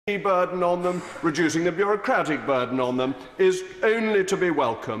burden on them, reducing the bureaucratic burden on them, is only to be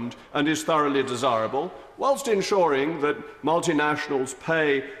welcomed and is thoroughly desirable, whilst ensuring that multinationals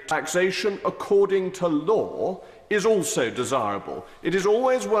pay taxation according to law is also desirable. It is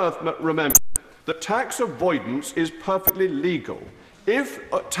always worth remembering that tax avoidance is perfectly legal. If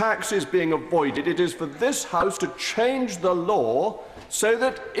a tax is being avoided, it is for this House to change the law so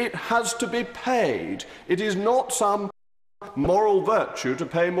that it has to be paid. It is not some moral virtue to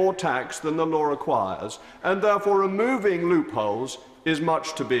pay more tax than the law requires, and therefore removing loopholes is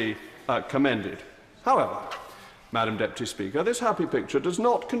much to be commended. However, Madam Deputy Speaker, this happy picture does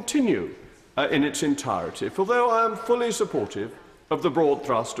not continue in its entirety, for though I am fully supportive of the broad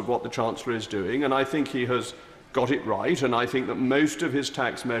thrust of what the Chancellor is doing, and I think he has got it right, and I think that most of his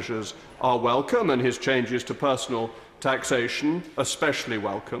tax measures are welcome, and his changes to personal taxation especially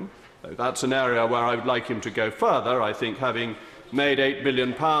welcome. That's an area where I would like him to go further. I think having made £8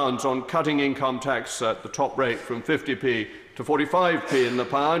 billion on cutting income tax at the top rate from 50p to 45p in the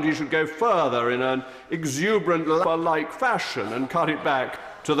pound, he should go further in an exuberant-like fashion and cut it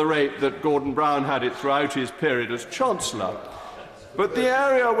back to the rate that Gordon Brown had it throughout his period as Chancellor. But the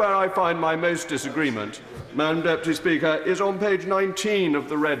area where I find my most disagreement, Madam Deputy Speaker, is on page 19 of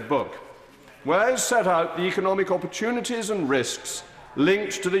the Red Book, where is set out the economic opportunities and risks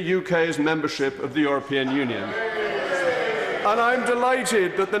linked to the UK's membership of the European Union. And I'm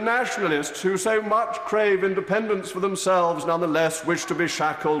delighted that the nationalists who so much crave independence for themselves nonetheless wish to be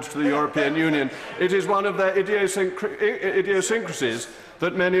shackled to the European Union. It is one of their idiosyncrasies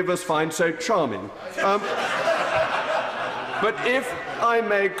that many of us find so charming. But if I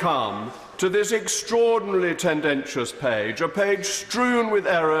may come to this extraordinarily tendentious page, a page strewn with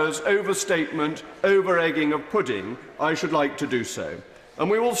errors, overstatement, over-egging of pudding, I should like to do so. And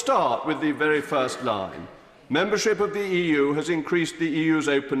we will start with the very first line. Membership of the EU has increased the EU's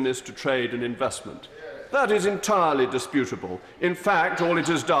openness to trade and investment. That is entirely disputable. In fact, all it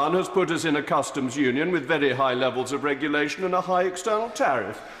has done has put us in a customs union with very high levels of regulation and a high external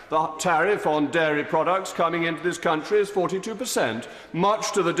tariff. The tariff on dairy products coming into this country is 42%,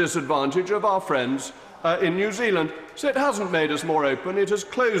 much to the disadvantage of our friends in New Zealand. So it hasn't made us more open, it has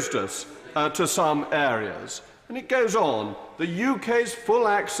closed us to some areas. And it goes on. The UK's full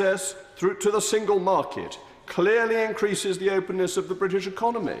access to the single market clearly increases the openness of the British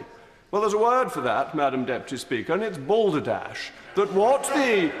economy. Well, there's a word for that, Madam Deputy Speaker, and it's balderdash. That what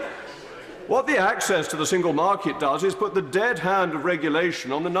the access to the single market does is put the dead hand of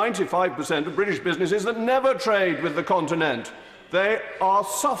regulation on the 95% of British businesses that never trade with the continent. They are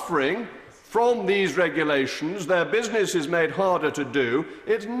suffering from these regulations. Their business is made harder to do.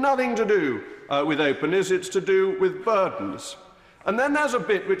 It's nothing to do with openness, it's to do with burdens. And then there's a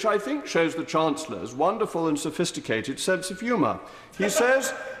bit which I think shows the Chancellor's wonderful and sophisticated sense of humour. He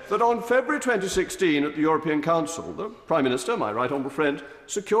says that on February 2016 at the European Council, the Prime Minister, my right honourable friend,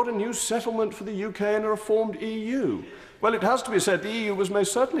 secured a new settlement for the UK in a reformed EU. Well, it has to be said the EU was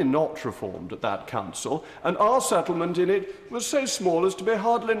most certainly not reformed at that Council, and our settlement in it was so small as to be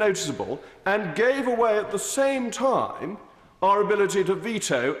hardly noticeable, and gave away at the same time our ability to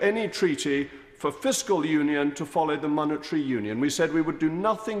veto any treaty for fiscal union to follow the monetary union. We said we would do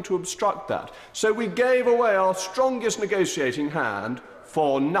nothing to obstruct that. So we gave away our strongest negotiating hand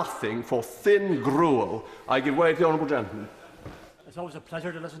for nothing, for thin gruel. I give way to the honourable gentleman. It's always a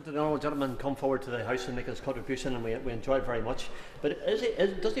pleasure to listen to the honourable gentleman come forward to the House and make his contribution, and we enjoy it very much. But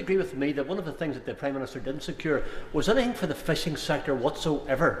does he agree with me that one of the things that the Prime Minister didn't secure was anything for the fishing sector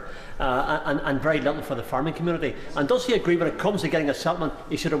whatsoever, and very little for the farming community? And does he agree when it comes to getting a settlement,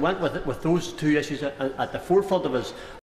 he should have went with those two issues at the forefront of his